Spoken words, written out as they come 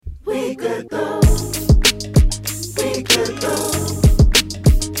good though. We good though.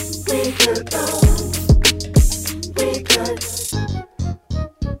 We good though. We good.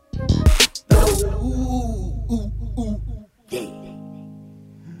 Yeah.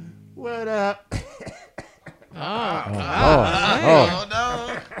 What up? Oh,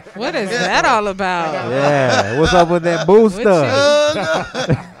 no. What is that all about? Yeah, what's up with that booster?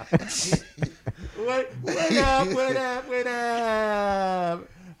 What up?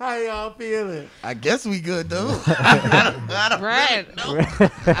 How y'all feeling? I guess we good though. Right.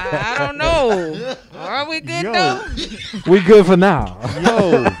 I don't know. Are we good though? We good for now.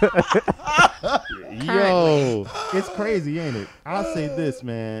 Yo, it's crazy, ain't it? I'll say this,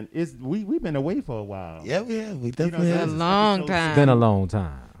 man. We've been away for a while. Yeah, we have. We definitely this A have. is long episode time. It's been a long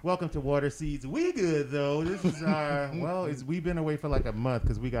time. Welcome to Water Seeds. We good though. This is our we've been away for like a month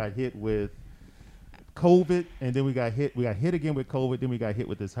because we got hit with COVID, and then we got hit again with COVID. Then we got hit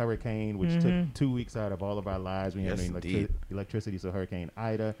with this hurricane, which took 2 weeks out of all of our lives. We Yes, had no indeed. electricity, so Hurricane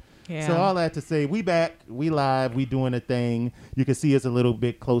Ida. Yeah. So all that to say, we back, we live, we doing a thing. You can see us a little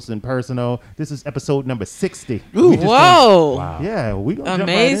bit close and personal. This is episode number 60. We just Whoa. Wow. yeah, we gonna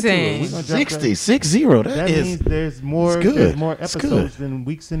Amazing. jump right into it. We gonna jump 60, 60. That That is. means there's more. it's good. There's more It's episodes good. than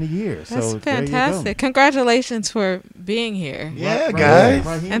weeks in a year. That's so there you go. fantastic. Congratulations for being here. Yeah, Right, guys.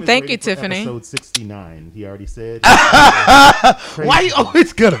 Raheem And is thank ready you, for Tiffany. Episode 69. He already said. Why you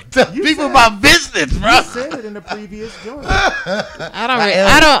always gonna tell You people said- my business, bro? You said it in the previous joint.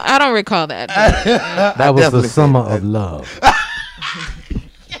 I don't recall that. That was the definitely summer said of love.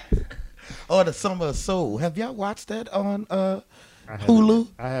 Oh, the Summer of Soul. Have y'all watched that on I have- Hulu?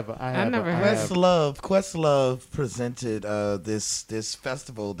 I have. never heard Questlove presented this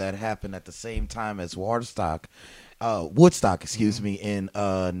festival that happened at the same time as Woodstock, excuse me, in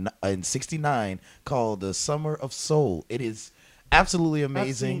 '69, called the Summer of Soul. It is absolutely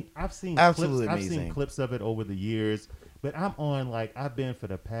amazing. I've seen Absolutely clips, I've amazing. seen clips of it over the years, but I've been for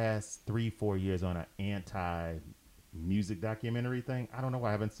the past 3-4 years on an anti-music documentary thing. I don't know why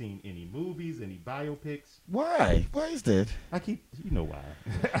I haven't seen any movies, any biopics. Why? Why is that? You know why.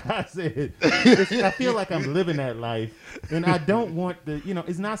 I said, I feel like I'm living that life, and I don't want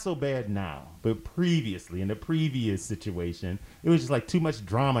it's not so bad now, but previously, in the previous situation, it was just like too much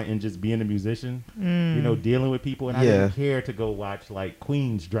drama in just being a musician, dealing with people, and I Yeah. didn't care to go watch like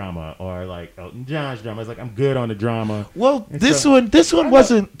Queen's drama or like Elton John's drama. It's like, I'm good on the drama. Well, And this so- one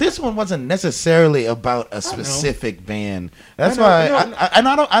wasn't necessarily about a specific band. That's I know.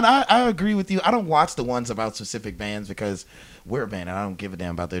 why I agree with you. I don't watch the ones about specific bands because we're a band and I don't give a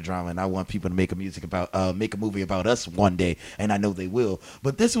damn about their drama, and I want people to make a movie about us one day, and I know they will.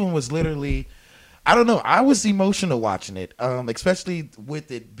 But this one was literally, I don't know. I was emotional watching it, especially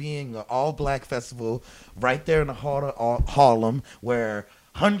with it being an all-black festival right there in the heart of Harlem, where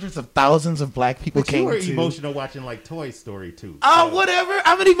hundreds of thousands of black people But you came were to. emotional watching like Toy Story too. Oh, whatever.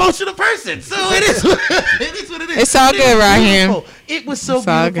 I'm an emotional person, so it is. It is what it is. It's all But it good, was Raheem. beautiful. It was so It's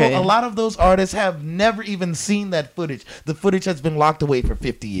all beautiful. good. A lot of those artists have never even seen that footage. The footage has been locked away for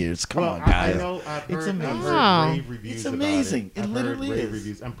 50 years. Come on, I guys. know. I've It's heard, amazing. Wow. rave reviews. It's about amazing. It I've literally heard rave is.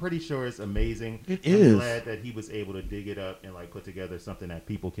 reviews. I'm pretty sure it's amazing. It I'm is. glad that he was able to dig it up and like put together something that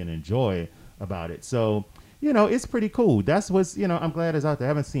people can enjoy about it. So, it's pretty cool. That's what's, I'm glad it's out there. I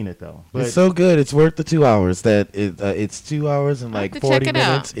haven't seen it though. But It's so good. It's worth the 2 hours. It's 2 hours and I'll like have to 40 check it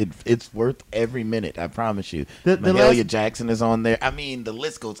out. minutes. It's worth every minute. I promise you. The Mahalia last- Jackson is on there. I mean, the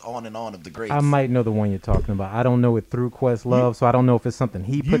list goes on and on of the greats. I might know the one you're talking about. I don't know it through Questlove, so I don't know if it's something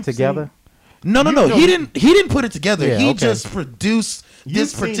he You've put together. No. You know- He didn't put it together. Yeah, he okay. just produced You've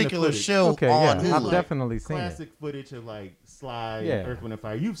this seen the particular footage. show Okay, on yeah, I've Hulu. definitely seen it. classic footage of like Sly, Yeah. Earth, Wind and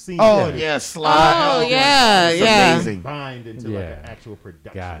Fire. You've seen Oh footage yeah, Sly. Oh, yeah, It's yeah. amazing. combined into like Yeah. an actual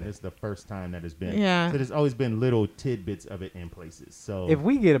production. Got it. It's the first time that it's been. Yeah. So there's always been little tidbits of it in places. So If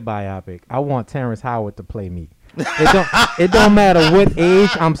we get a biopic, I want Terrence Howard to play me. It don't matter what age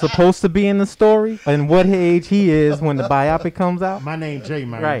I'm supposed to be in the story and what age he is when the biopic comes out. my name Jay,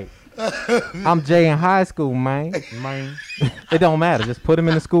 man. Right. I'm Jay in high school, man. Man. It don't matter. Just put him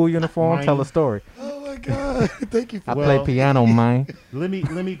in the school uniform, Mine. tell a story. Oh my god! Thank you for I Well- play piano, man. Let me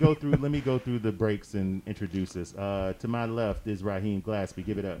go through the breaks and introduce us. To my left is Raheem Glaspie.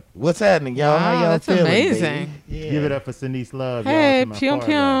 Give it up. what's happening, y'all. How Wow, y'all that's feeling? amazing. Baby? Yeah. Give it up for Sanice Love. Hey, y'all, to my Pyum far left.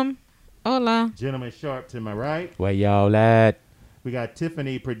 Pyum. Hola. Gentleman Sharp to my right. Where y'all at? We got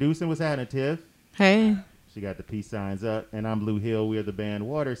Tiffany producing. What's happening, Tiff? Hey. She got the peace signs up. And I'm Blue Hill. We are the band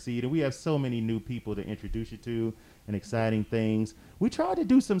Water Seed. And we have so many new people to introduce you to and exciting things. We tried to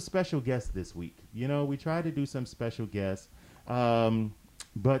do some special guests this week. We tried to do some special guests.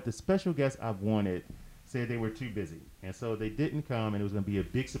 But the special guests I've wanted said they were too busy. And so they didn't come, and it was going to be a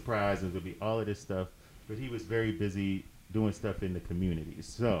big surprise. It was going to be all of this stuff. But he was very busy doing stuff in the community.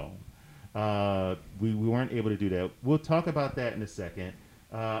 So we weren't able to do that. We'll talk about that in a second.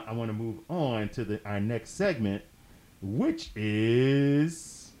 I want to move on to our next segment, which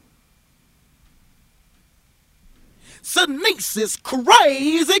is... Sanice's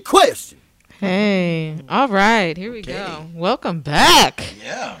crazy question. Hey, all right, here we go. Welcome back.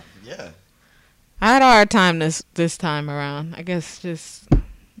 Yeah. I had a hard time this time around. I guess just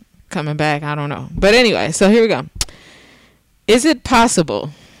coming back, I don't know. But anyway, so here we go. Is it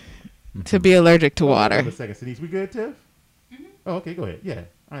possible to be allergic to water? Hold on a second, Denise. We good, Tiff? Oh, okay, go ahead. Yeah,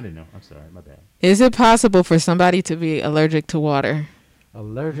 I didn't know. I'm sorry, my bad. Is it possible for somebody to be allergic to water?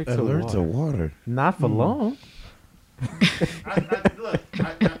 Allergic to water. Not for long.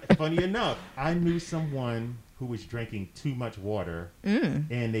 Funny enough, I knew someone who was drinking too much water,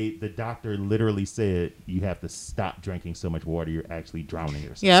 and the doctor literally said you have to stop drinking so much water. You're actually drowning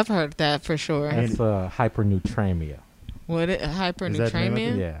yourself. Yeah, I've heard that for sure. That's hypernatremia. What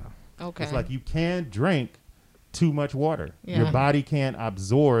hypernatremia? Yeah. Okay. It's like you can't drink too much water. Yeah. Your body can't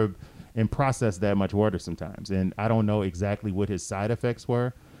absorb and process that much water sometimes. And I don't know exactly what his side effects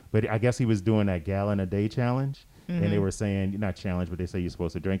were, but I guess he was doing that gallon a day challenge. And they were saying, not challenge, but they say you're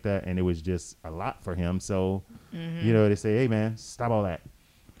supposed to drink that. And it was just a lot for him. So, they say, hey, man, stop all that.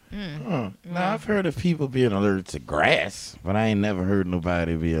 Now, I've heard of people being allergic to grass, but I ain't never heard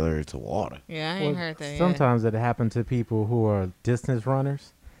nobody be allergic to water. Yeah, I ain't heard that yet. Sometimes it happens to people who are distance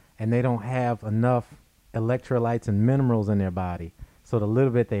runners, and they don't have enough electrolytes and minerals in their body. So the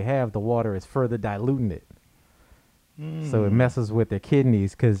little bit they have, the water is further diluting it. So it messes with their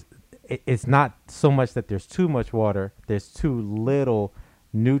kidneys because it's not so much that there's too much water. There's too little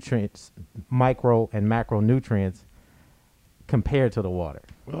nutrients, micro and macronutrients, compared to the water.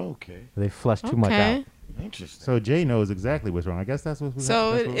 Okay. They flush too much out. Interesting. So Jay knows exactly what's wrong. I guess that's what was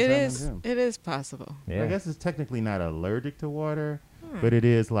So that's what was happening to him. it is possible. Yeah. I guess it's technically not allergic to water, but it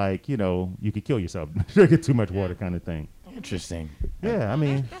is like, you could kill yourself drinking too much water kind of thing. Interesting. Yeah, I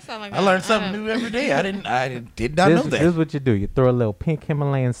mean, That sound like I learned something new every day. I did not know that. This is what you do. You throw a little pink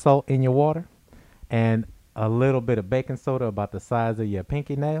Himalayan salt in your water and a little bit of baking soda about the size of your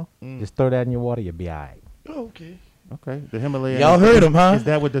pinky nail. Just throw that in your water. You'll be all right. Okay. okay. The Himalayan. Y'all heard him, huh? Is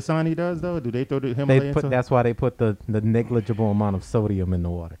that what Dasani does, though? Do they throw the Himalayan? That's why they put the negligible amount of sodium in the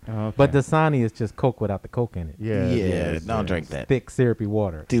water. Okay. But Dasani is just Coke without the Coke in it. Yeah. Don't drink that. Thick, syrupy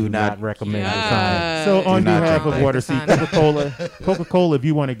water. Do not recommend Yeah. Dasani. So on not behalf drink of that Water Sea, Dasani. Coca-Cola, if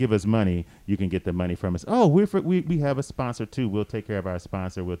you want to give us money, you can get the money from us. Oh, we have a sponsor too. We'll take care of our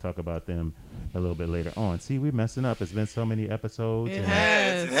sponsor. We'll talk about them a little bit later on. See, we're messing up. It's been so many episodes. It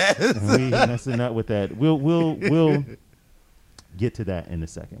and has. we messing up with that. We'll get to that in a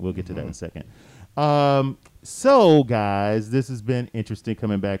second. We'll get to that in a second. So guys, this has been interesting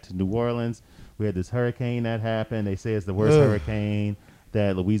coming back to New Orleans. We had this hurricane that happened. They say it's the worst hurricane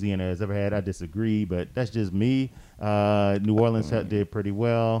that Louisiana has ever had. I disagree, but that's just me. New Orleans did pretty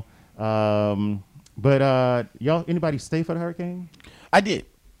well. But y'all, anybody stay for the hurricane? I did.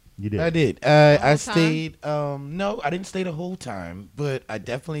 You did. I did. I stayed. No, I didn't stay the whole time, but I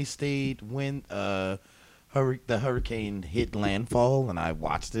definitely stayed when the hurricane hit landfall, and I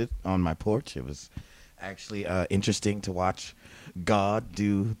watched it on my porch. It was actually interesting to watch God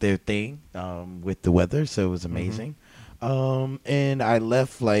do their thing with the weather, so it was amazing. And I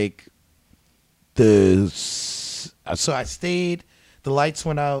left like so I stayed. The lights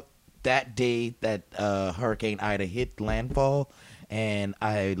went out that day that Hurricane Ida hit landfall, and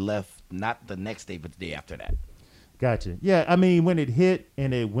I left not the next day, but the day after that. Gotcha. Yeah, I mean, when it hit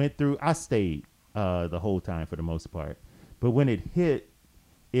and it went through, I stayed the whole time for the most part. But when it hit,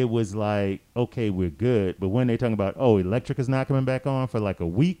 it was like, okay, we're good. But when they're talking about, oh, electric is not coming back on for like a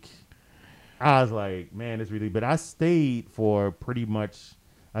week, I was like, man, it's really. But I stayed for pretty much.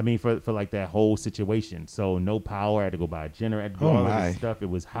 I mean, for like that whole situation. So no power. I had to go buy a generator. I had to do all of this stuff. It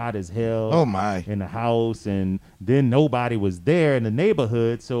was hot as hell. Oh my! In the house, and then nobody was there in the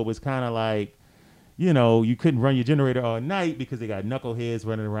neighborhood, so it was kind of like, you couldn't run your generator all night because they got knuckleheads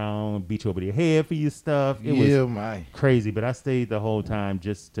running around, beat you over your head for your stuff. It was crazy, but I stayed the whole time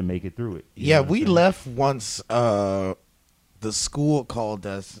just to make it through it. Yeah, we left once. The school called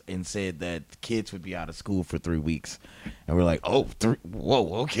us and said that kids would be out of school for 3 weeks. And we're like, oh,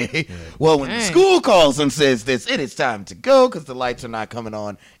 whoa, okay. Yeah. Well, when the school calls and says this, it is time to go because the lights are not coming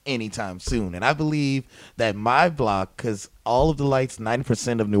on anytime soon. And I believe that my block, because all of the lights,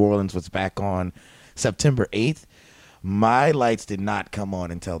 90% of New Orleans was back on September 8th. My lights did not come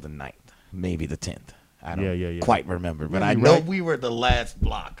on until the 9th, maybe the 10th. I don't quite remember, but I know we were the last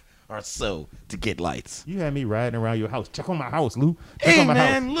block or so to get lights. You had me riding around your house. Check on my house, Lou. Check Hey on my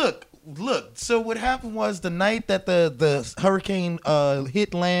man, house. look. So what happened was the night that the hurricane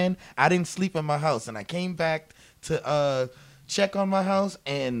hit land, I didn't sleep in my house, and I came back to check on my house,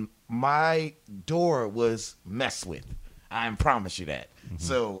 and my door was messed with. I promise you that.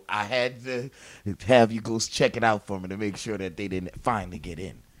 So I had to have you go check it out for me to make sure that they didn't finally get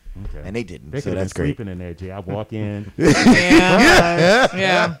in, Okay. and they didn't. They So could have that's been great. sleeping in there, Jay. I walk in. Yeah.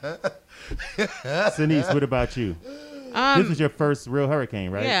 Yeah. Sanice, what about you? This was your first real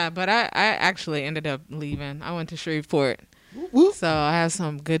hurricane, right? Yeah, but I actually ended up leaving. I went to Shreveport. Whoop. So I have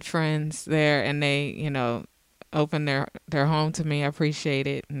some good friends there, and they, opened their home to me. I appreciate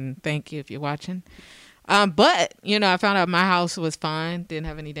it, and thank you if you're watching. But, I found out my house was fine, didn't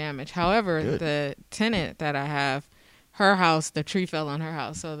have any damage. However, Good. the tenant that I have, her house, the tree fell on her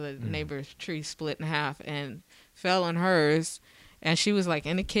house. So the neighbor's tree split in half and fell on hers. And she was like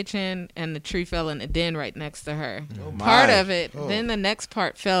in the kitchen, and the tree fell in the den right next to her. Oh, my. Part of it, Oh. then the next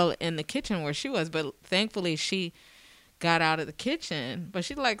part fell in the kitchen where she was. But thankfully, she got out of the kitchen. But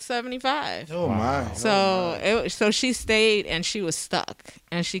she's like 75. Oh my. So she stayed, and she was stuck,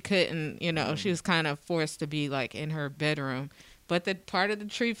 and she couldn't, she was kind of forced to be like in her bedroom, but the part of the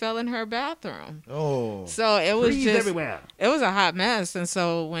tree fell in her bathroom. Oh. So it was Trees just everywhere. it was a hot mess. And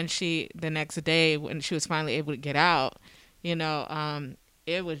so when the next day when she was finally able to get out,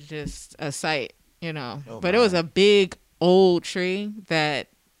 it was just a sight, but it was a big old tree that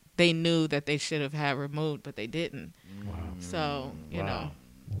they knew that they should have had removed, but they didn't. So, Wow.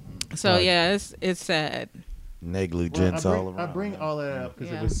 So Right. yeah, it's sad. Negligence all around. I bring all that up because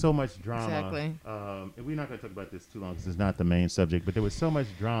Yeah. there was so much drama. Exactly. And we're not going to talk about this too long because it's not the main subject, but there was so much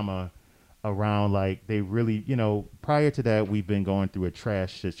drama around, like, they really, prior to that, we've been going through a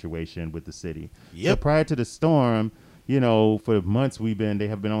trash situation with the city. Yep. So prior to the storm, for months they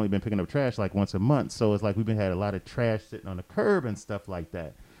have only been picking up trash like once a month. So it's like we've had a lot of trash sitting on the curb and stuff like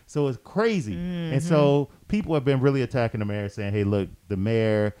that. So it's crazy. And so people have been really attacking the mayor, saying, hey, look, the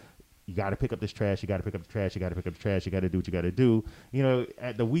mayor, you got to pick up this trash. You got to pick up the trash. You got to pick up the trash. You got to do what you got to do.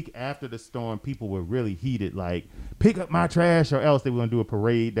 At the week after the storm, people were really heated, like, pick up my trash, or else they were going to do a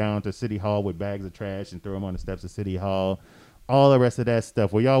parade down to City Hall with bags of trash and throw them on the steps of City Hall. All the rest of that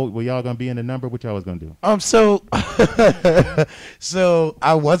stuff. Were y'all going to be in the number? What y'all was going to do? So so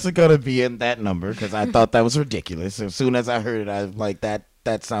I wasn't gonna be in that number because I thought that was ridiculous. As soon as I heard it, I was like, that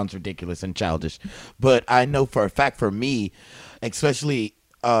sounds ridiculous and childish. But I know for a fact, for me, especially,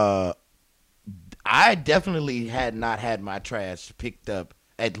 I definitely had not had my trash picked up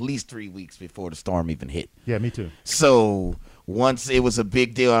at least 3 weeks before the storm even hit. Yeah, me too. So once it was a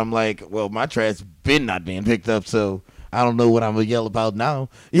big deal, I'm like, well, my trash been not being picked up, so I don't know what I'm gonna yell about now.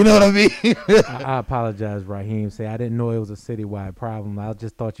 You know what I mean? I apologize, Raheem. Say I didn't know it was a citywide problem. I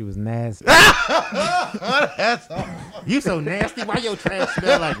just thought you was nasty. That's all. You so nasty. Why your trash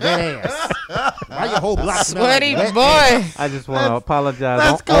smell like wet ass? Why your whole block smell Sweaty like wet boy. ass? I just want to apologize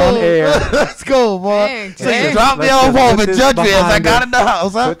Let's on go. air. Let's go, boy. Dang, So you Jay. dropped me Let's off just home put and this judged me as I behind got us. in the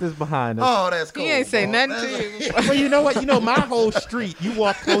house, huh? Put this behind us. Oh, that's cool. He ain't say boy. nothing That's- to you. Well, you know what? My whole street, you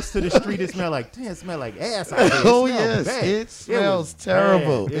walk close to the street, it smell like, damn, it smell like ass out there. It Oh smell yes, bad. it smells was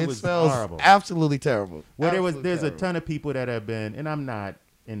terrible. bad. It was smells horrible. absolutely terrible. Well, there's Absolutely a terrible. ton of people that have been, and I'm not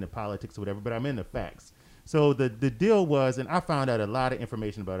in the politics or whatever, but I'm in the facts. So the deal was, and I found out a lot of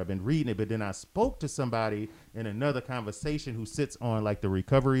information about it. I've been reading it, but then I spoke to somebody in another conversation who sits on like the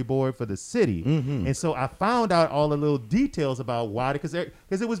recovery board for the city. And so I found out all the little details about why, because it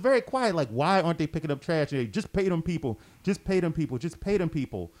was very quiet. Like, why aren't they picking up trash? And they just pay them people, just pay them people, just pay them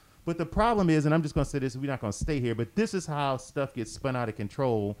people. But the problem is, and I'm just going to say this, we're not going to stay here, but this is how stuff gets spun out of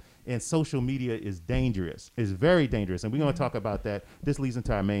control, and social media is dangerous. It's very dangerous, and we're going to talk about that. This leads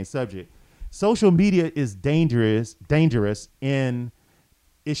into our main subject. Social media is dangerous, and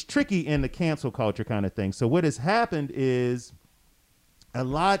it's tricky in the cancel culture kind of thing. So what has happened is a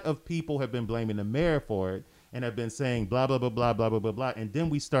lot of people have been blaming the mayor for it and have been saying blah, blah, blah, blah, blah, blah, blah, blah, and then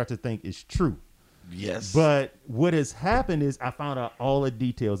we start to think it's true. Yes. But what has happened is I found out all the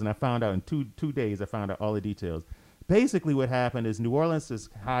details, and I found out in two days, I found out all the details. Basically what happened is New Orleans has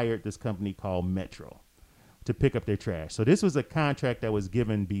hired this company called Metro to pick up their trash. So this was a contract that was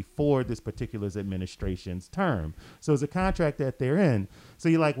given before this particular administration's term. So it's a contract that they're in. So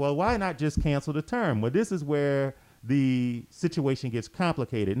you're like, well, why not just cancel the term? Well, this is where the situation gets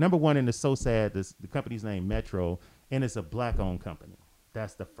complicated. Number one, and it's so sad, the company's name Metro, and it's a black-owned company.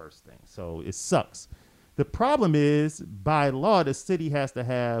 That's the first thing. So it sucks. The problem is, by law, the city has to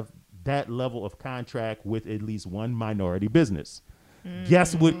have that level of contract with at least one minority business.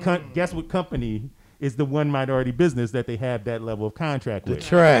 Guess what company is the one minority business that they have that level of contract with.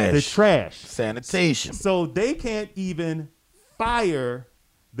 trash. The trash. Sanitation. So they can't even fire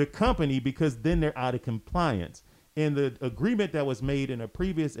the company because then they're out of compliance. And the agreement that was made in a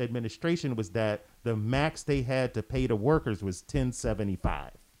previous administration was that the max they had to pay the workers was $10.75.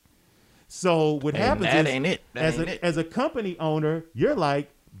 So what happens that is, ain't it. That ain't it. as a company owner, you're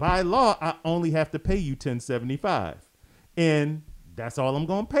like, by law, I only have to pay you $10.75, and that's all I'm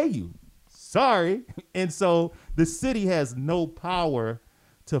going to pay you. Sorry. And so the city has no power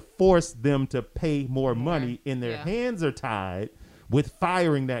to force them to pay more money, and their hands are tied with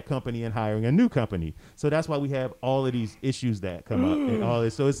firing that company and hiring a new company. So that's why we have all of these issues that come up and all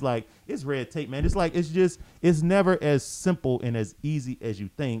this. So it's like, it's red tape, man. It's like, it's never as simple and as easy as you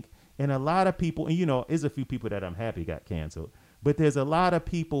think. And a lot of people, and there's a few people that I'm happy got canceled, but there's a lot of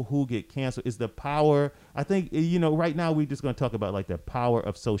people who get canceled. It's the power. I think, right now we're just going to talk about like the power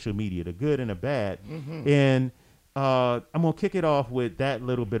of social media, the good and the bad. And I'm going to kick it off with that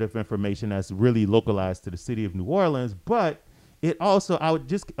little bit of information that's really localized to the city of New Orleans, but it also,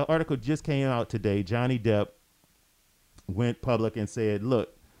 an article just came out today. Johnny Depp went public and said,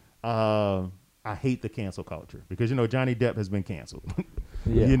 look, I hate the cancel culture because, Johnny Depp has been canceled.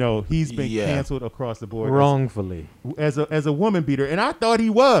 Yeah. He's been canceled across the board. Wrongfully. As a woman beater. And I thought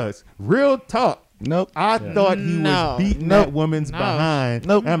he was. Real talk. Nope. I thought he was beating that woman's behind.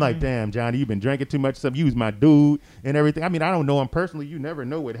 Nope. And I'm like, damn, Johnny, you've been drinking too much stuff. You was my dude and everything. I mean, I don't know him personally. You never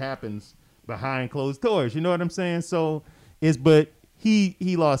know what happens behind closed doors. You know what I'm saying? So, but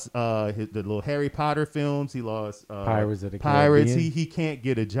he lost the little Harry Potter films. He lost Pirates of the Pirates. Caribbean. He can't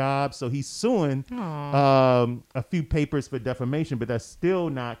get a job, so he's suing a few papers for defamation. But that's still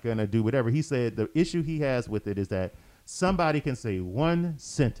not gonna do whatever. He said the issue he has with it is that somebody can say one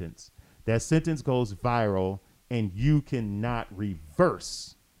sentence. That sentence goes viral, and you cannot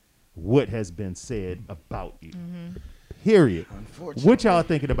reverse what has been said about you. Period. What y'all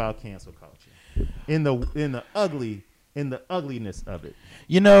thinking about cancel culture in the ugliness of it?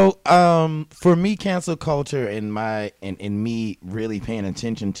 For me, cancel culture and me really paying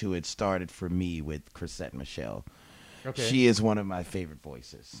attention to it started for me with Chrisette Michele. Okay. She is one of my favorite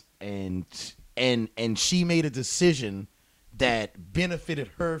voices, and she made a decision that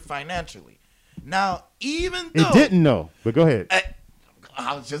benefited her financially. Now, even though It didn't know, but go ahead.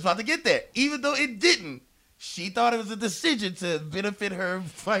 I was just about to get there. Even though it didn't, she thought it was a decision to benefit her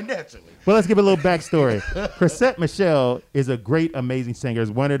financially. Well, let's give a little backstory. Chrisette Michele is a great, amazing singer. Is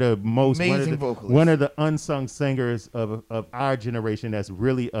one of the vocalists. one of the unsung singers of our generation. That's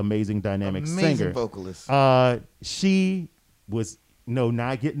really amazing, dynamic Amazing singer. vocalist. She was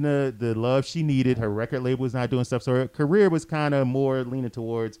not getting the love she needed. Her record label was not doing stuff, so her career was kind of more leaning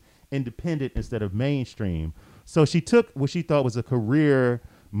towards independent instead of mainstream. So she took what she thought was a career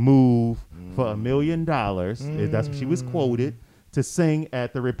move for $1 million. That's what she was quoted to sing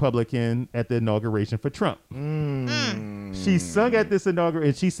at the inauguration for Trump. She sung at this inauguration,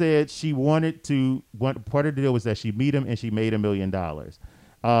 and she said she wanted to. Part of the deal was that she meet him, and she made $1 million.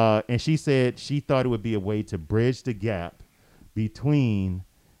 And she said she thought it would be a way to bridge the gap between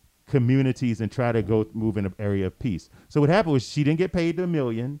communities and try to move in an area of peace. So what happened was she didn't get paid the $1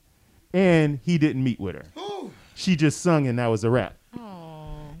 million, and he didn't meet with her. She just sung, and that was a wrap.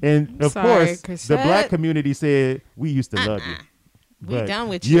 And of course, the black community said, "We used to love you. We done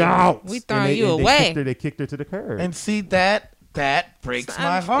with you. Out. We throwing you away." They kicked her to the curb. And see, that breaks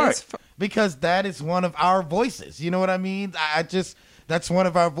my heart because that is one of our voices. You know what I mean? That's one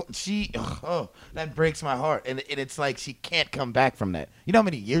of our. That breaks my heart, and it's like she can't come back from that. You know how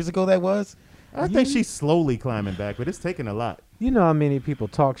many years ago that was? I think she's slowly climbing back, but it's taking a lot. You know how many people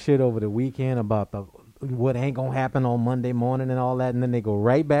talk shit over the weekend about what ain't gonna happen on Monday morning and all that, and then they go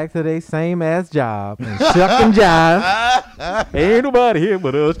right back to their same ass job and shuck and jive. Ain't nobody here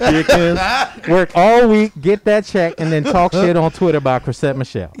but us chickens. Work all week, get that check, and then talk shit on Twitter about Chrisette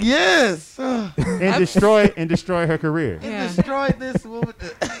Michele. Yes. And destroy her career. And destroyed this woman.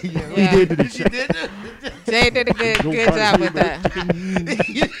 We did to the check. Jay did a good job with that.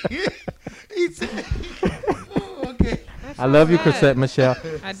 He said, okay. I love you, Chrisette Michele.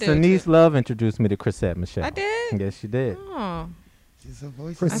 I do. Denise Love introduced me to Chrisette Michele. I did? Yes, she did. Oh, She's a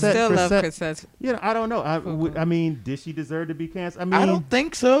voice. I still love Chrisette. I don't know. I mean, did she deserve to be canceled? I don't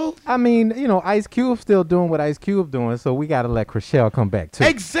think so. I mean, Ice Cube still doing what Ice Cube doing, so we got to let Chriselle come back, too.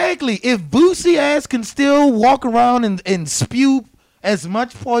 Exactly. If Boosie ass can still walk around and spew as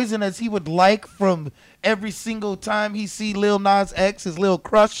much poison as he would like from every single time he see Lil Nas X, his little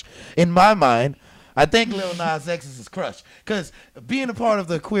crush, in my mind, I think Lil Nas X is his crush. Because being a part of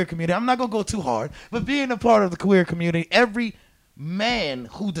the queer community, I'm not going to go too hard, but being a part of the queer community, every man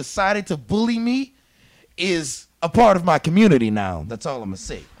who decided to bully me is a part of my community now. That's all I'm gonna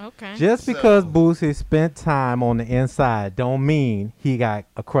say. Okay. Just because Boosie spent time on the inside don't mean he got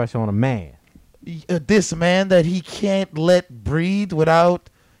a crush on a man. This man that he can't let breathe without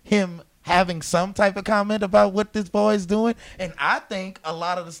him having some type of comment about what this boy is doing. And I think a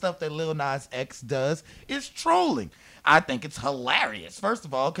lot of the stuff that Lil Nas X does is trolling. I think it's hilarious, first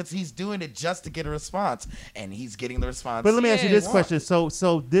of all, because he's doing it just to get a response, and he's getting the response. But let me ask you Yeah. this question.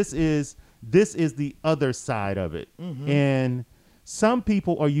 So this is the other side of it. And some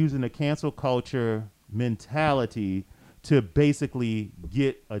people are using the cancel culture mentality to basically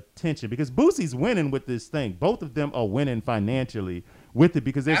get attention, because Boosie's winning with this thing. Both of them are winning financially with it,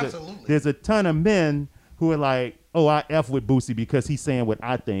 because Absolutely. there's a ton of men who are like, oh, I F with Boosie because he's saying what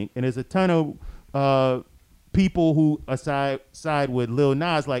I think. And there's a ton of people who side with Lil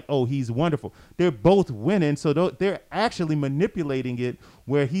Nas like, oh, he's wonderful. They're both winning, so they're actually manipulating it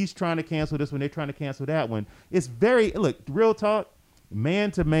where he's trying to cancel this one, they're trying to cancel that one. It's very, look, real talk,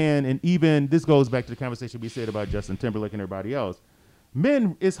 man to man, and even this goes back to the conversation we said about Justin Timberlake and everybody else.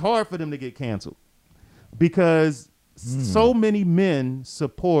 Men, it's hard for them to get canceled because so many men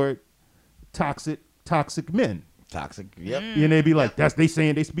support toxic men. Toxic. Yep. And they be like, they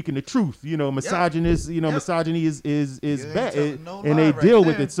saying they speaking the truth. Misogynist, misogyny is bad. ain't no And lie they right deal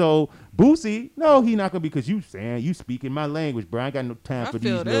with there. it. So Boosie, no, he not gonna be, because you speaking my language, bro. I ain't got no time I for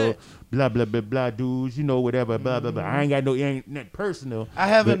feel these little that. blah blah blah blah dudes, whatever, blah blah blah. I ain't got no, it ain't nothing personal. I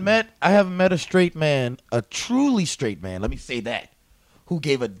haven't met a straight man, a truly straight man, let me say that, who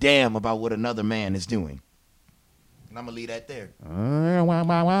gave a damn about what another man is doing. And I'm gonna leave that there. I'm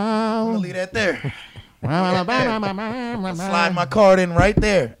gonna leave that there. Slide my card in right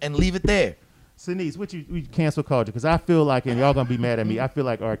there and leave it there. Sinise, what you cancel culture? Because I feel like, and y'all gonna be mad at me, I feel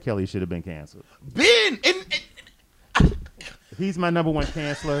like R. Kelly should have been canceled. He's my number one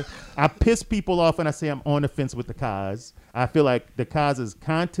canceler. I piss people off when I say I'm on the fence with the Cos. I feel like the Cos's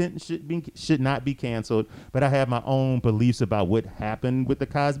content should not be canceled, but I have my own beliefs about what happened with the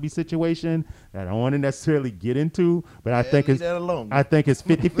Cosby situation that I don't want to necessarily get into. But I think leave it's that alone. I think it's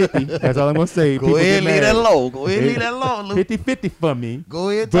 50-50. That's all I'm gonna say. Go People ahead, get leave mad. that alone. Go ahead, leave that alone, Luke. 50-50 for me. Go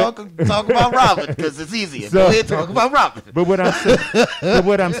ahead, But- talk about Robin, because it's easier. So- Go ahead, talk about Robin. But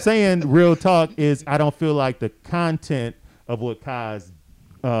what I'm saying, real talk, is I don't feel like the content of what Kaz,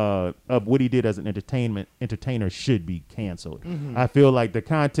 of what he did as an entertainer should be canceled. I feel like the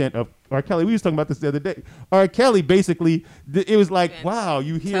content of R. Kelly, we was talking about this the other day. R. Kelly basically, it was like, wow,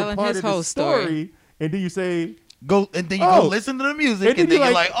 you hear Telling part his of the whole story, story. and then you say Go and then you Oh. go listen to the music, And and, then then you're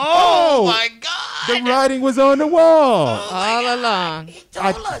you're like, like, oh oh, my the god! writing was on the wall. All along. He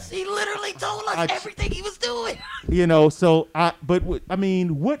told us. He literally told us I- everything he was doing. So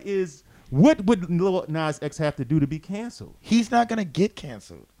what would Lil Nas X have to do to be canceled? He's not gonna get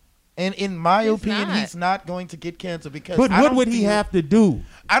canceled, and in my He's opinion, not. he's not going to get canceled because. But I what don't would he feel- have to do?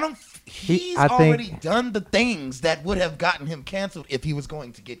 I don't. He's I think- already done the things that would have gotten him canceled if he was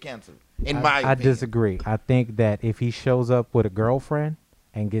going to get canceled. In my I opinion, disagree. I think that if he shows up with a girlfriend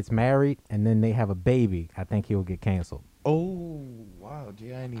and gets married and then they have a baby, I think he'll get canceled. Oh wow,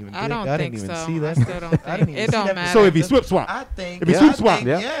 gee, I didn't even. I don't think didn't even so. see that. I still don't I think. didn't even It see don't that. matter. So if he swip swap, I think. If he I swoop swap, think,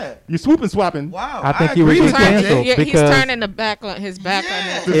 yeah. yeah. you're swooping swapping. Wow, I think he would agree get with you, canceled. Jay. Yeah, because- he's turning his back on his It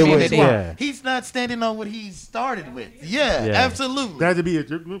was- community. yeah. He's not standing on what he started with. Yeah, Yeah. absolutely. That'd be a.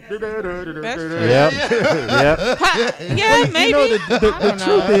 That's true. Yep. Yep. Yeah, maybe. You know, the I don't know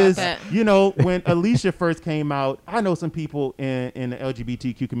truth about is, that. when Alicia first came out, I know some people in the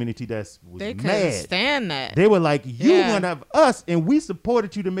LGBTQ community was They couldn't mad. stand that. They were like, "You Yeah. one of us, and we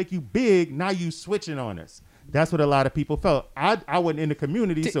supported you to make you big. Now you switching on us." That's what a lot of people felt. I wasn't in the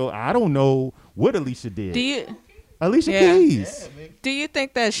community, so I don't know what Alicia did. Do you Alicia Yeah. Keys.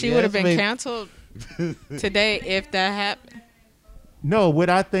 think that she Yes, would have been maybe. canceled today if that happened? No, what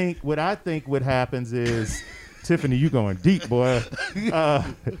I think what happens is, Tiffany, you going deep, boy.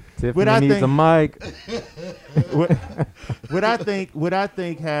 Tiffany I needs think- a mic. what I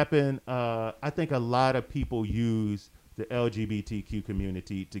think happened. I think a lot of people use the LGBTQ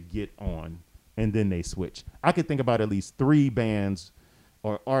community to get on, and then they switch. I could think about at least 3 bands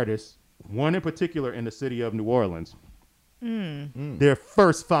or artists, one in particular in the city of New Orleans. Their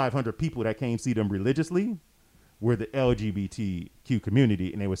first 500 people that came see them religiously were the LGBTQ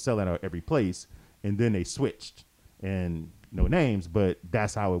community, and they were selling out every place. And then they switched, and no names, but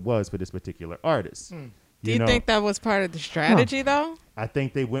that's how it was for this particular artist. Do you think that was part of the strategy, though? I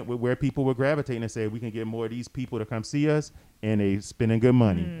think they went with where people were gravitating and said, we can get more of these people to come see us, and they spending good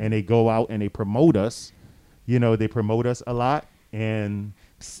money, and they go out and they promote us. They promote us a lot, and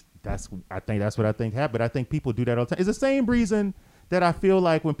I think that's what I think happened. But I think people do that all the time. It's the same reason that I feel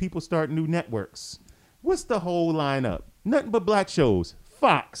like when people start new networks, What's the whole lineup? Nothing but black shows.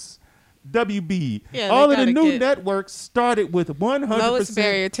 Fox, WB, Yeah, all they of the gotta new get- networks started with 100% Lowest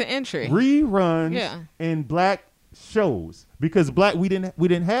barrier to entry. reruns Yeah. and black shows because we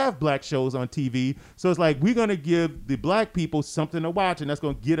didn't have black shows on TV. So it's like we're gonna give the black people something to watch, and that's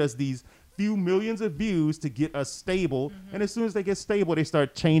gonna get us these few millions of views to get us stable. And as soon as they get stable, they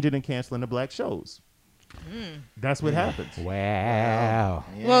start changing and canceling the black shows. That's what happens. Wow.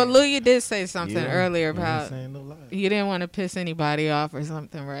 Yeah. Well, Lou, you did say something Yeah. earlier You ain't about saying no lie. you didn't want to piss anybody off or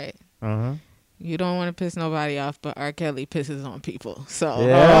something, right? Uh-huh. You don't want to piss nobody off, but R. Kelly pisses on people. So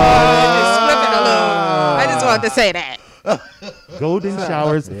Yeah. just flip it a little. I just wanted to say that. Golden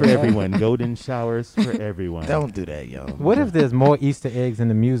showers for everyone. Golden showers for everyone. Don't do that, yo. What if there's more Easter eggs in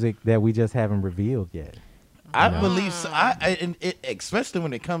the music that we just haven't revealed yet? I believe so. Especially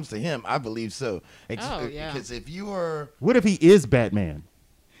when it comes to him, I believe so. Oh, yeah. Because if you are, What if he is Batman?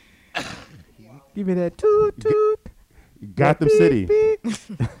 Give me that toot toot. Gotham Beep, City.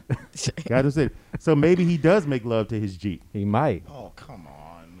 beep. Gotham City. So maybe he does make love to his Jeep. He might. oh come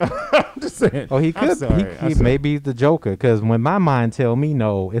on. I'm just saying. Oh, he I'm could. sorry. I'm He sorry. maybe he's the Joker. Because when my mind tell me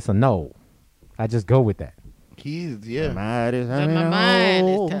no, it's a no. I just go with that. He's yeah. Might is But my mind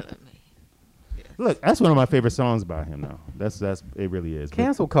oh. is telling me. Look, that's one of my favorite songs by him. Though that's it really is. But-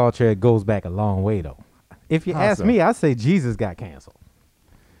 Cancel culture it goes back a long way though. If you How ask so? me, I say Jesus got canceled.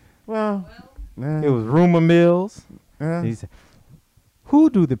 Well, It was rumor mills. uh, He said, "Who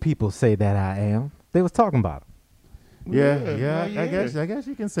do the people say that I am?" They was talking about him. yeah. well, I guess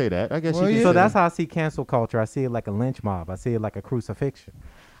you can say that. I guess Well, you can. yeah. So say that's that. how I see cancel culture. I see it like a lynch mob. I see it like a crucifixion.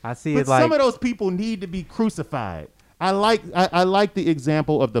 I see But it like some of those people need to be crucified. I like the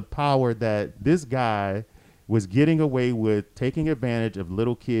example of the power that this guy was getting away with taking advantage of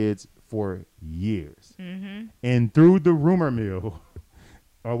little kids for years. And through the rumor mill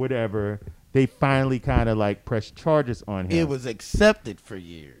or whatever, they finally kind of like pressed charges on him. It was accepted for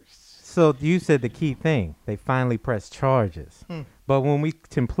years. So you said the key thing. They finally press charges. But when we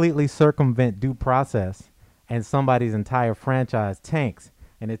completely circumvent due process and somebody's entire franchise tanks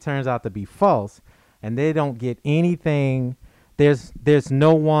and it turns out to be false and they don't get anything, there's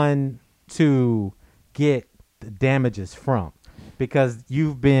no one to get the damages from because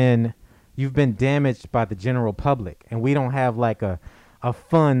you've been damaged by the general public and we don't have like a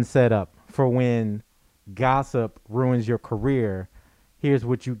fund set up for when gossip ruins your career. Here's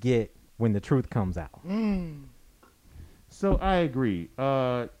what you get when the truth comes out. So I agree.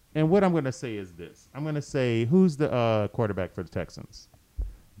 And what I'm going to say is this. I'm going to say, who's the quarterback for the Texans?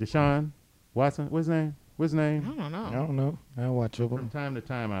 Deshaun Watson? What's his name? I don't know. I don't know. I'll watch over. From time to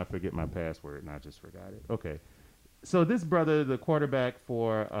time, I forget my password, and I just forgot it. Okay. So this brother, the quarterback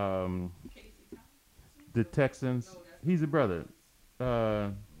for the Texans, he's a brother.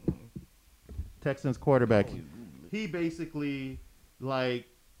 Texans quarterback. He basically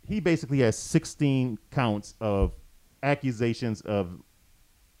has 16 counts of accusations of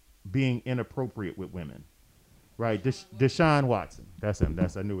being inappropriate with women. Right, Deshaun Watson. That's him.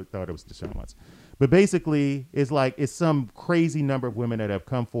 Thought it was Deshaun Watson. But basically, it's some crazy number of women that have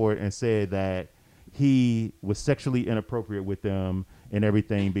come forward and said that he was sexually inappropriate with them and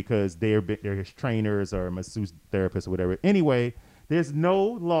everything because they're his trainers or masseuse therapists or whatever. Anyway, there's no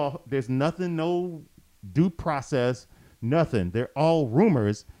law. There's nothing, no due process, nothing. They're all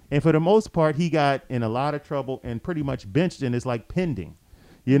rumors. And for the most part, he got in a lot of trouble and pretty much benched and is like pending.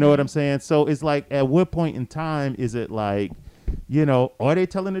 You know what I'm saying? So it's like, at what point in time is it like, are they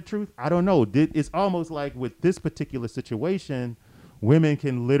telling the truth? I don't know. It's almost like with this particular situation, women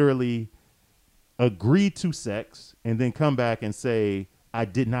can literally agree to sex and then come back and say, I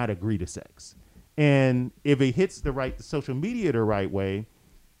did not agree to sex. And if it hits the social media the right way,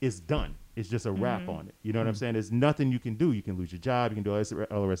 it's done. It's just a wrap on it. You know what I'm saying? There's nothing you can do. You can lose your job. You can do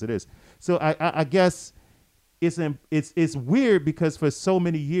all the rest of this. So I guess it's weird because for so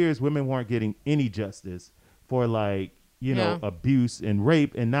many years women weren't getting any justice for abuse and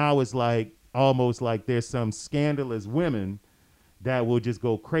rape, and now it's like almost like there's some scandalous women that will just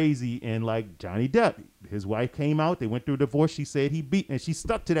go crazy. And like Johnny Depp, his wife came out, they went through a divorce, she said he beat, and she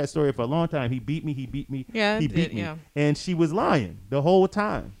stuck to that story for a long time. He beat me, Yeah, he it beat did, me. yeah. And she was lying the whole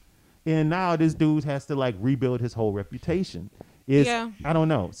time. And now this dude has to like rebuild his whole reputation. I don't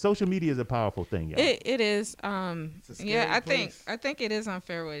know. Social media is a powerful thing, y'all. It is. a scary Yeah, place. I think it is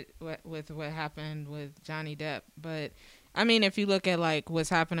unfair with what happened with Johnny Depp. But I mean, if you look at like what's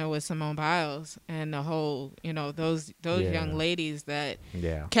happening with Simone Biles and the whole, those young ladies that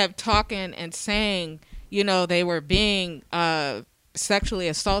kept talking and saying, they were being sexually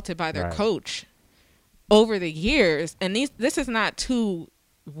assaulted by their Right. coach over the years, and this is not two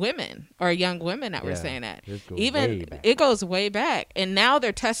women or young women that were Yeah, saying that. this goes Even way back. it goes way back, and now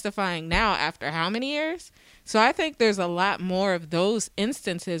they're testifying now after how many years? So I think there's a lot more of those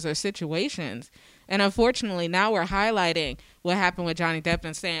instances or situations. And unfortunately, now we're highlighting what happened with Johnny Depp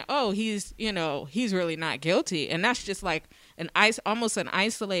and saying, "Oh, he's really not guilty," and that's just like almost an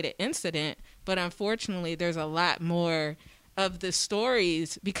isolated incident. But unfortunately, there's a lot more of the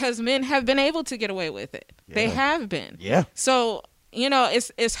stories because men have been able to get away with it. They have been. Yeah. So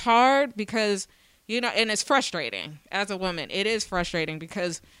it's hard because and it's frustrating as a woman. It is frustrating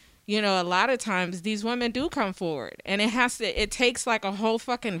because a lot of times these women do come forward, and it takes like a whole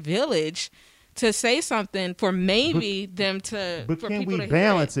fucking village to say something for maybe them to. But for can people we to hear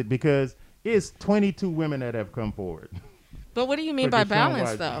balance it? Because it's 22 women that have come forward. But what do you mean for by Deshaun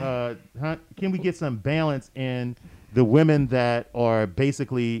balance, Watson. though? Can we get some balance in the women that are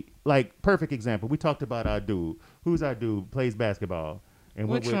basically like perfect example? We talked about our dude. Who's our dude? Plays basketball. And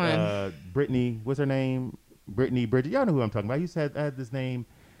Which with, one? Brittany. What's her name? Brittany Bridget. Y'all know who I'm talking about. I had this name.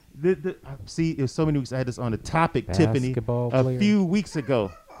 See, it was so many weeks. I had this on the topic, Tiffany, Basketball a player. few weeks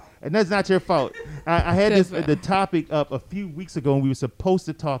ago. And that's not your fault. I had Different. the topic up a few weeks ago, and we were supposed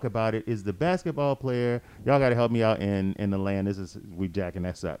to talk about it. Is the basketball player? Y'all got to help me out in the land. We jacking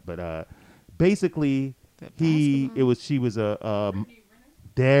that up. But basically, she was a.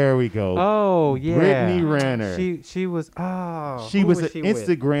 There we go. Oh yeah, Brittany Renner. She was. Oh, She who was an she with?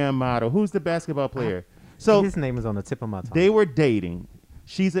 Instagram model. Who's the basketball player? So his name is on the tip of my tongue. they were dating.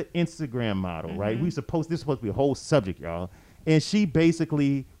 She's an Instagram model, right? Mm-hmm. This is supposed to be a whole subject, y'all. And she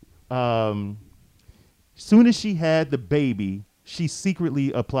basically, soon as she had the baby, she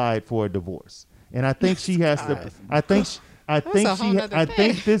secretly applied for a divorce. And I think she has to. I think a whole nother I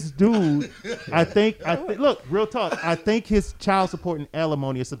thing. think this dude. Look, real talk. I think his child support and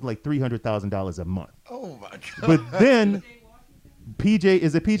alimony is something like $300,000 a month. Oh my god. But then, PJ,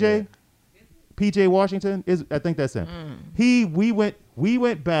 is it PJ? PJ Washington I think that's him. We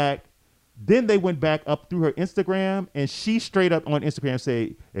went back. Then they went back up through her Instagram, and she straight up on Instagram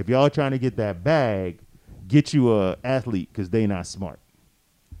said, "If y'all trying to get that bag, get you a athlete because they not smart."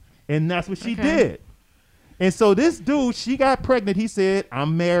 And that's what she did. And so this dude, she got pregnant. He said,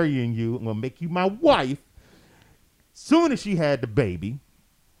 "I'm marrying you. I'm gonna make you my wife." Soon as she had the baby,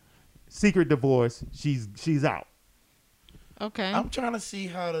 secret divorce. She's out. Okay. I'm trying to see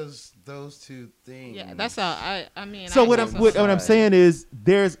how does those two things. Yeah, that's all. I mean. So I what guess I'm saying is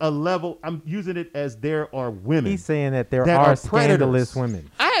there's a level. I'm using it as there are women. He's saying that there that are are scandalous predators.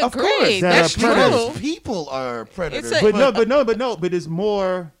 women. I Of agree. course, that That's are predators. true. People are predators. It's a- But it's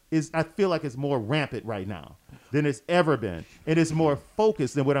more. I feel like it's more rampant right now than it's ever been, and it's more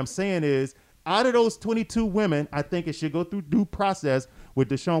focused. And what I'm saying is, out of those 22 women, I think it should go through due process with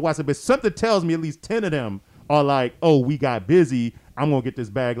Deshaun Watson. But something tells me at least 10 of them are like, "Oh, we got busy. I'm gonna get this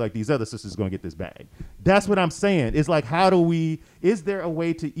bag like these other sisters gonna get this bag." That's what I'm saying. It's like, is there a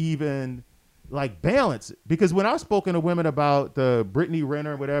way to even like balance it? Because when I've spoken to women about the Brittany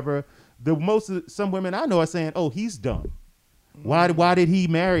Renner or whatever, some women I know are saying, "Oh, he's dumb. Why did he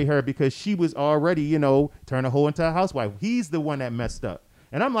marry her? Because she was already, turn a hoe into a housewife. He's the one that messed up."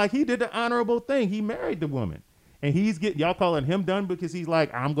 And I'm like, he did the honorable thing. He married the woman. And y'all calling him done because he's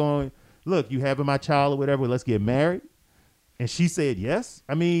like, "I'm going, look, you having my child or whatever, let's get married." And she said yes.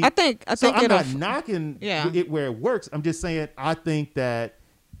 I mean, I think so I'm not it'll- knocking Yeah. it where it works. I'm just saying I think that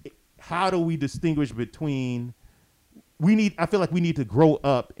how do we distinguish between I feel like we need to grow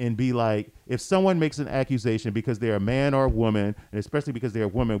up and be like, if someone makes an accusation because they're a man or a woman, and especially because they're a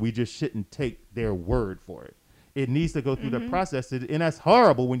woman, we just shouldn't take their word for it. It needs to go through the process, and that's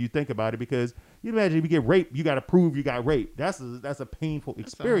horrible when you think about it, because you imagine if you get raped, you got to prove you got raped. That's a painful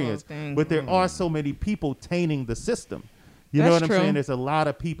experience. thing. But there are so many people tainting the system. You know That's what I'm true. saying? There's a lot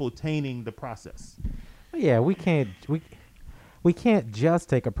of people tainting the process. Yeah, we can't just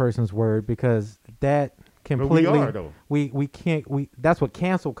take a person's word because that completely are, though. we can't that's what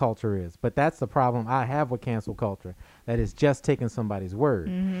cancel culture is. But that's the problem I have with cancel culture. That is just taking somebody's word.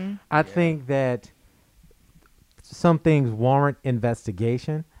 I think that some things warrant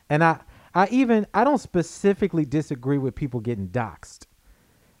investigation, and I don't specifically disagree with people getting doxxed,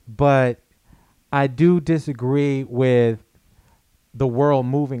 but I do disagree with the world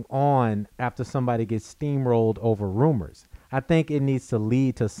moving on after somebody gets steamrolled over rumors. I think it needs to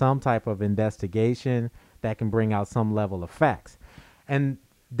lead to some type of investigation that can bring out some level of facts. And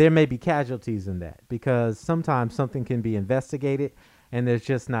there may be casualties in that, because sometimes something can be investigated and there's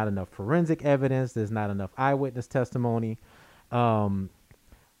just not enough forensic evidence, there's not enough eyewitness testimony.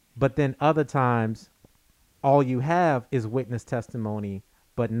 But then other times, all you have is witness testimony,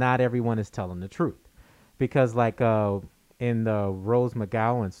 but not everyone is telling the truth. Because in the Rose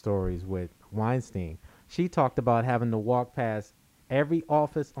McGowan stories with Weinstein, she talked about having to walk past every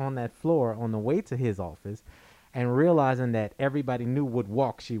office on that floor on the way to his office and realizing that everybody knew what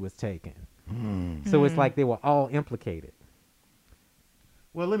walk she was taking. So it's like they were all implicated.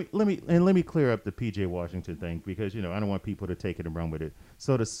 Well, let me clear up the PJ Washington thing because I don't want people to take it and run with it.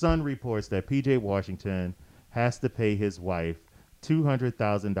 So the Sun reports that PJ Washington has to pay his wife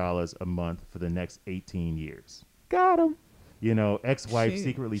 $200,000 a month for the next 18 years. Got him. Ex-wife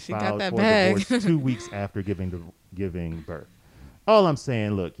secretly she got filed that for bag. divorce 2 weeks after giving birth. All I'm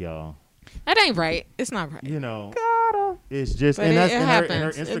saying, look, y'all. That ain't right. It's not right. Got him. It's just, But and that's it in her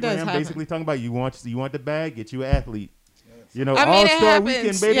happens. It does Instagram happen. basically talking about you want the bag, get you an athlete. I mean, it All-Star happens.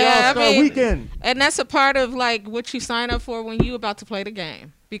 Weekend, baby, Yeah, All-Star Weekend. And that's a part of like what you sign up for when you about to play the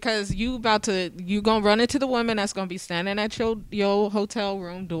game, because you gonna run into the woman that's gonna be standing at your hotel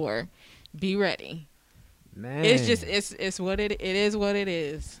room door. Be ready. Man. It's just it's what it is what it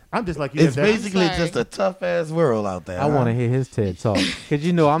is. I'm just like you. It's have that- basically sorry. just a tough ass world out there. I want to hear his TED talk. Because,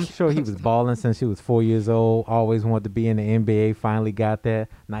 I'm sure he was balling since he was 4 years old. Always wanted to be in the NBA. Finally got there.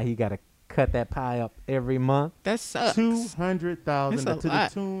 Now he got to cut that pie up every month. That sucks. $200,000 It's a to the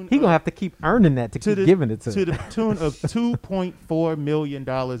lot. tune. He going to have to keep earning that to keep giving it to the him. tune of $2.4 million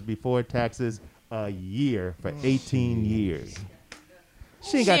before taxes a year for 18 years.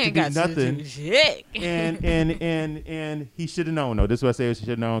 She ain't got to do nothing. do shit. And he should have known. No, this is what I say. He should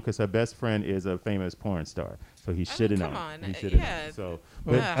have known because her best friend is a famous porn star, so he should have known. come on. He should have Yeah. known. So,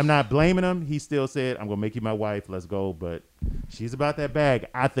 but Yeah. I'm not blaming him. He still said, "I'm gonna make you my wife. Let's go." But she's about that bag.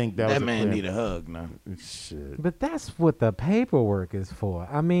 I think that was That a man clear- need a hug now. Shit. But that's what the paperwork is for.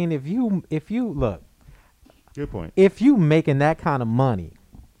 I mean, if you look, Good point. if you making that kind of money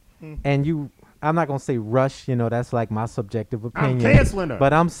and I'm not going to say rush, that's like my subjective I'm opinion. canceling her.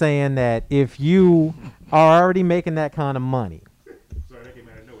 But I'm saying that if you are already making that kind of money, Sorry, that came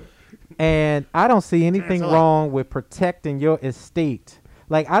out of nowhere. and I don't see anything Cancel it. wrong with protecting your estate.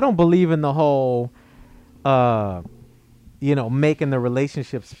 Like, I don't believe in the whole, making the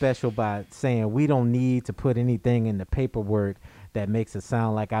relationship special by saying we don't need to put anything in the paperwork that makes it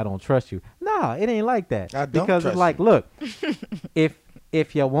sound like I don't trust you. No, it ain't like that. I don't because trust it's like, you. look,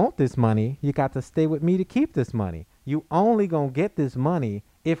 if you want this money, you got to stay with me to keep this money. You only gonna get this money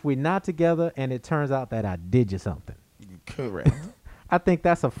if we're not together and it turns out that I did you something. Correct. I think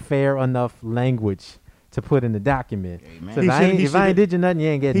that's a fair enough language to put in the document. Amen. So He if I should- ain't, he if I ain't should- did you nothing, you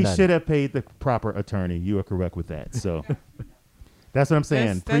ain't getting He nothing. should have paid the proper attorney. You are correct with that. So that's what I'm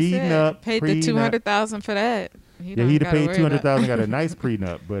saying. That's it. Prenup. Paid the prenup. $200,000 for that. Yeah, he'd have paid $200,000. Got a nice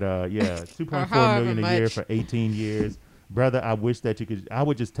prenup, but yeah, $2.4 however million a year much. for 18 years, brother. I wish that you could. I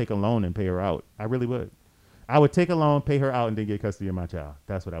would just take a loan and pay her out. I really would. I would take a loan, pay her out, and then get custody of my child.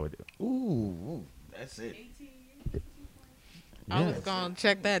 That's what I would do. Ooh, that's it. I was gonna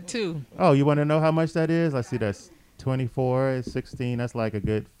check that too. Oh, you want to know how much that is? I see that's 24, 16. That's like a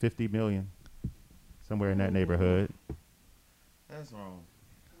good 50 million, somewhere in that neighborhood. That's wrong.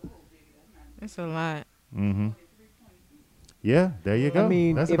 It's a lot. Mm-hmm. Yeah, there you go. I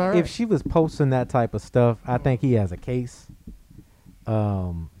mean, that's if, about right. if she was posting that type of stuff, I think he has a case.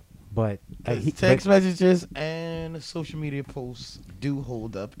 But Text messages and social media posts do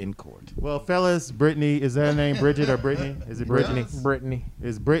hold up in court. Well, fellas, Brittany, is that her name Bridget or Brittany? Is it Brittany? Brittany.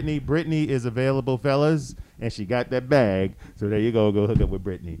 Is Brittany? Brittany is available, fellas, and she got that bag. So there you go. Go hook up with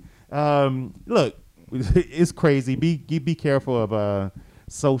Brittany. Look, it's crazy. Be careful of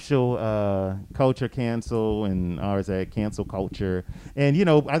social culture cancel and ours at cancel culture. And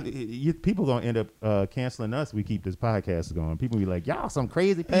people gonna end up canceling us. We keep this podcast going. People be like, y'all some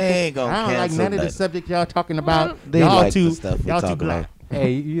crazy people. They ain't gonna I don't like cancel none of the nothing. subject y'all talking about. They y'all like too. the stuff we y'all too talk black. about.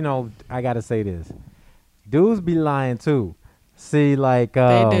 Hey, I gotta say this. Dudes be lying too. See, like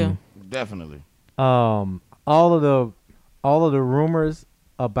They do. Definitely. all of the rumors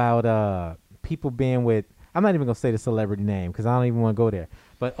about people being with, I'm not even gonna say the celebrity name because I don't even want to go there.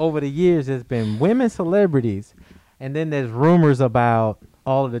 But over the years, there's been women celebrities, and then there's rumors about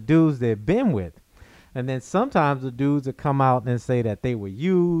all of the dudes they've been with, and then sometimes the dudes will come out and say that they were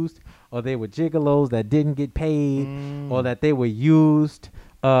used, or they were gigolos that didn't get paid, or that they were used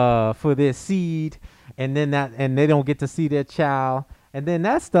for their seed, and they don't get to see their child, and then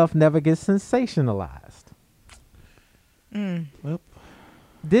that stuff never gets sensationalized. Well,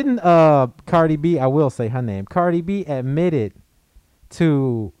 Didn't Cardi B, I will say her name, Cardi B admitted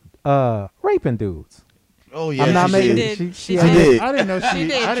to raping dudes. oh yeah, I'm not she making did. she She I did. I didn't know she. She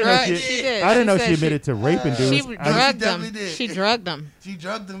did I didn't know drug- she. she did. I didn't She know said she admitted to raping dudes. She I- drugged them. definitely did. She drugged them. She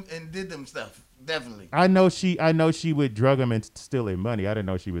drugged them and did them stuff. Definitely. I know she would drug him and steal their money. I didn't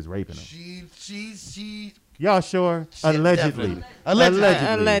know she was raping him. She. Y'all sure? Shit, Allegedly. definitely.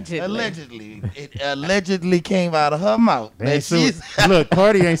 Allegedly. Allegedly. It allegedly came out of her mouth. They that ain't she's Look,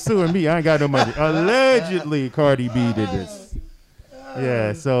 Cardi ain't suing me. I ain't got no money. Allegedly, Cardi B did this.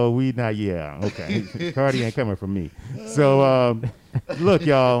 Yeah, so we not. Yeah, okay. Cardi ain't coming from me. So look,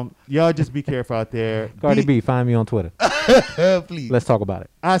 y'all just be careful out there. Cardi B, find me on Twitter. please. Let's talk about it.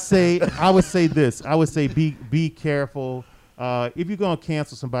 I would say this. I would say be careful. If you're gonna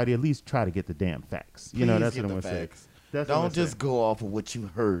cancel somebody, at least try to get the damn facts. You know, Please that's get what I'm the gonna say. facts. That's what I'm Don't just go off of what you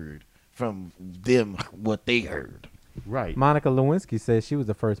heard from them, what they heard. right. Monica Lewinsky says she was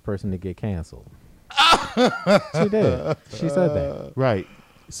the first person to get canceled. She did. She said that. Right.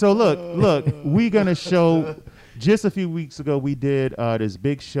 So look, we gonna show. Just a few weeks ago, we did this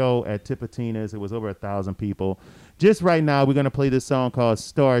big show at Tipitina's. It was over 1,000 people. Just right now, we're gonna play this song called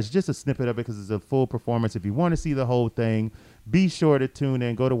 "Stars." Just a snippet of it because it's a full performance. If you want to see the whole thing, be sure to tune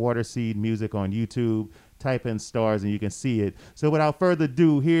in. Go to Waterseed Music on YouTube. Type in "Stars" and you can see it. So without further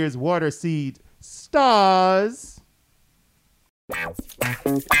ado, here's Waterseed "Stars."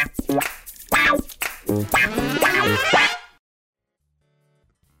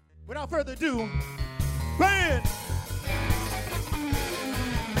 Without further ado, band.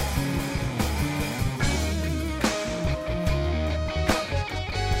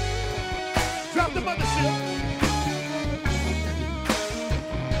 Drop the mothership.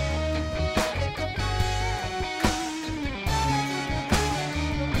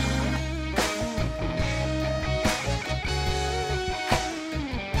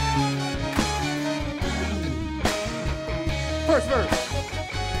 First verse.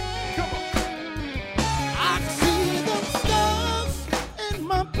 I see the stars in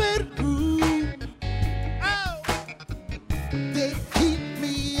my bedroom. Oh. They keep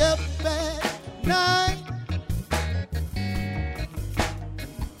me up at night.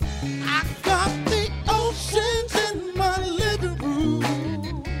 I got the oceans in my living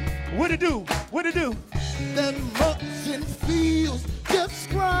room. What it do? What it do? The motion feels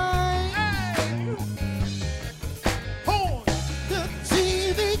just right. Horn. The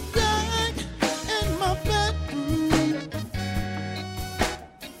TV guide in my bedroom.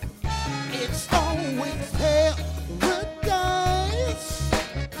 It's always paradise.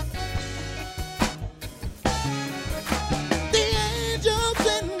 The angels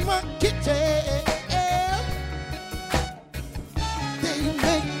in my kitchen, they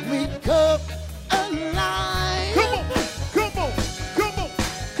make me come alive. Come on, come on, come on,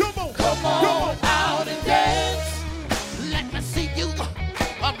 come on, Come on out and dance. Let me see you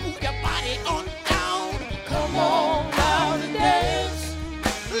move your body on down. Come on out and dance.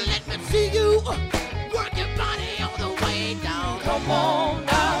 Let me see you work your body all the way down. Come on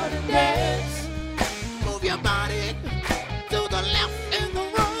out and dance. Move your body to the left and the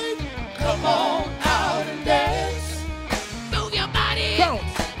right. Come on out and dance. Move your body. Bounce,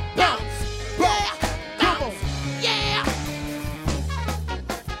 Bounce. Yeah. Bounce. Yeah.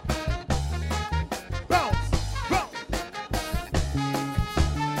 bounce, bounce.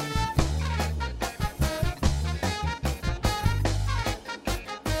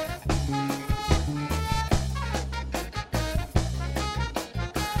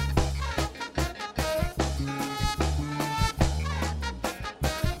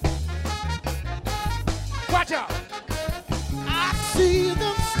 Watch out. I see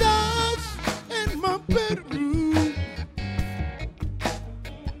them stars in my bedroom.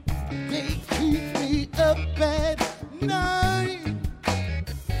 They keep me up at night.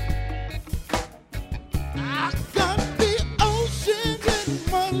 I got the ocean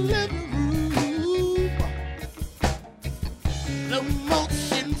in my living room. The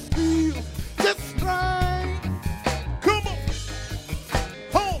motion feels just right. Come on.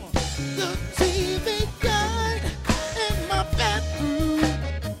 Hold on. The TV guide in my bedroom.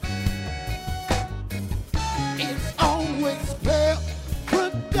 It's always paradise.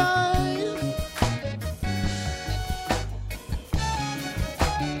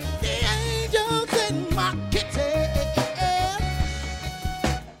 The angels in my kitchen,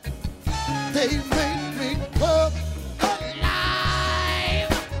 they make me come alive.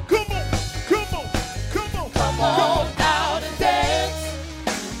 Come on. Come on. Come on. Come on out and dance.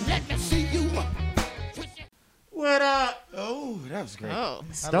 Let me see you. What up? Oh, that was great. Oh.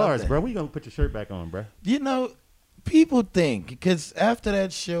 Stars, that. bro. When you gonna put your shirt back on, bro? You know, people think, because after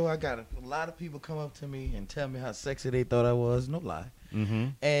that show, I got a lot of people come up to me and tell me how sexy they thought I was. No lie. Mm-hmm.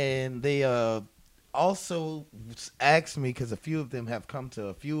 And they also asked me, because a few of them have come to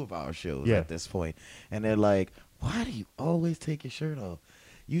a few of our shows Yeah. at this point, and they're like, why do you always take your shirt off?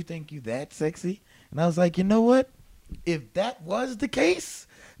 You think you that sexy? And I was like, you know what? If that was the case,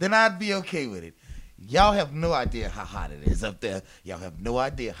 then I'd be okay with it. Y'all have no idea how hot it is up there. Y'all have no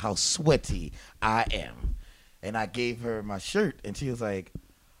idea how sweaty I am. And I gave her my shirt, and she was like,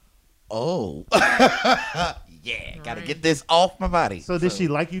 oh. Yeah, gotta get this off my body. So did she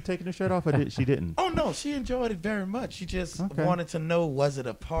like you taking the shirt off, or she didn't? Oh, no, she enjoyed it very much. She just Okay. wanted to know, was it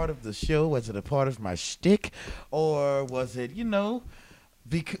a part of the show? Was it a part of my shtick? Or was it,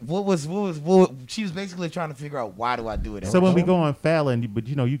 what was she was basically trying to figure out, why do I do it? So when we go on Fallon, but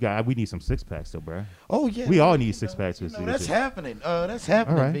we need some 6-packs though, bro. Oh, yeah. We all need 6-packs. That's happening. That's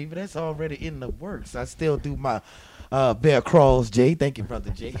happening, All right. baby. That's already in the works. I still do my bear crawls, Jay. Thank you,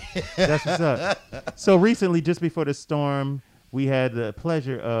 brother Jay. That's what's up. So recently, just before the storm, we had the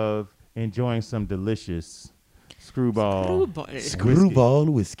pleasure of enjoying some delicious screwball. Screwball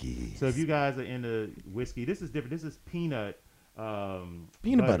whiskey. So if you guys are into whiskey, this is different. This is peanut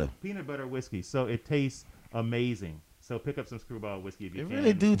butter. Peanut butter whiskey. So it tastes amazing. So pick up some screwball whiskey if you It can.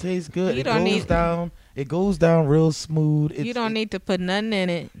 really do taste good. You It don't goes need- down. It goes down real smooth. You don't need to put nothing in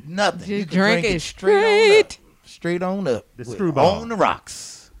it. nothing. Just You can drink it straight on up. Straight on up. The With- screwball. on the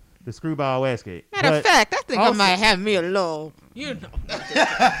rocks. The screwball whiskey. Matter of But fact, I think I also- might have me a little,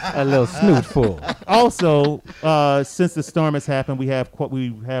 A little snoot full. Also, since the storm has happened, we have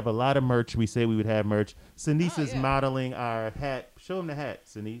a lot of merch. We say we would have merch. Sinise is modeling our hat. Show them the hat,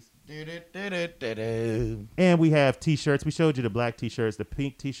 Sinise. Do-do-do-do-do-do. And we have T-shirts. We showed you the black T-shirts. The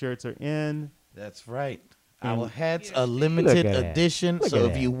pink T-shirts are in. That's right. Our And- hats are limited Look at that. edition, Look so at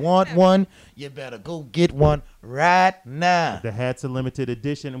if that. you want one, you better go get one right now. The hats are limited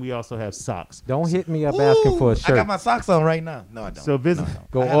edition, and we also have socks. Don't hit me up asking for a I shirt. got my socks on right now. No, I don't. So visit.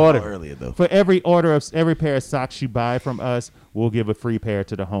 Go I had them order. on earlier though. For every order of every pair of socks you buy from us, we'll give a free pair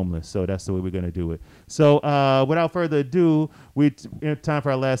to the homeless. So that's the way we're gonna do it. So without further ado, time for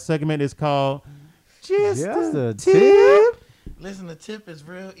our last segment. It's called Just a Tip. Listen, the tip is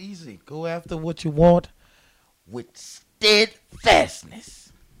real easy. Go after what you want with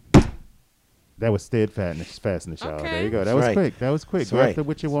steadfastness. That was steadfastness, y'all. Okay. There you go. That That's was right. quick. That was quick. That's Go right. after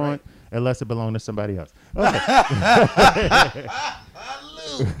what you That's want, unless it belongs to somebody else. Okay.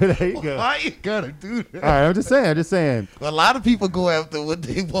 There you go. Why you gotta do that? All right, I'm just saying. A lot of people go after what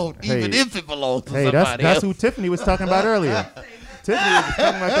they want, even Hey. if it belongs to Hey, somebody that's else. who Tiffany was talking about earlier. Tiffany was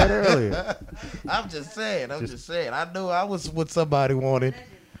talking about that earlier. I'm just saying. I know I was what somebody wanted,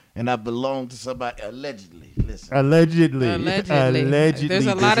 and I belonged to somebody allegedly. Listen. Allegedly. There's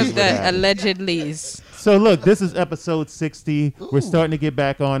a lot this is of what that happened. allegedlys. So look, this is episode 60. We're starting to get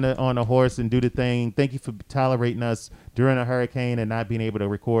back on a horse and do the thing. Thank you for tolerating us during a hurricane and not being able to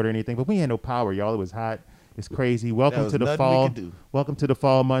record or anything. But we had no power, y'all. It was hot. It's crazy. Welcome was to the nothing we fall. could do. Welcome to the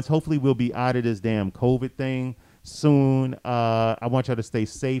fall months. Hopefully we'll be out of this damn COVID thing soon. I want y'all to stay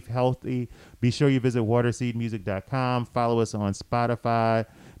safe, healthy. Be sure you visit waterseedmusic.com. Follow us on Spotify.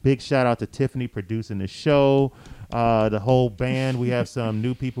 Big shout out to Tiffany producing the show. The whole band. We have some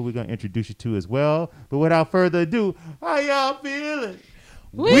new people we're going to introduce you to as well. But without further ado, how y'all feeling?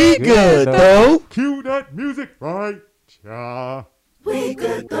 We good, though. Cue that music right, ya. We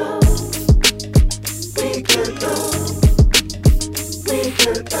could go. We could go. We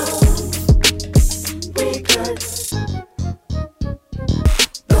could go. We could.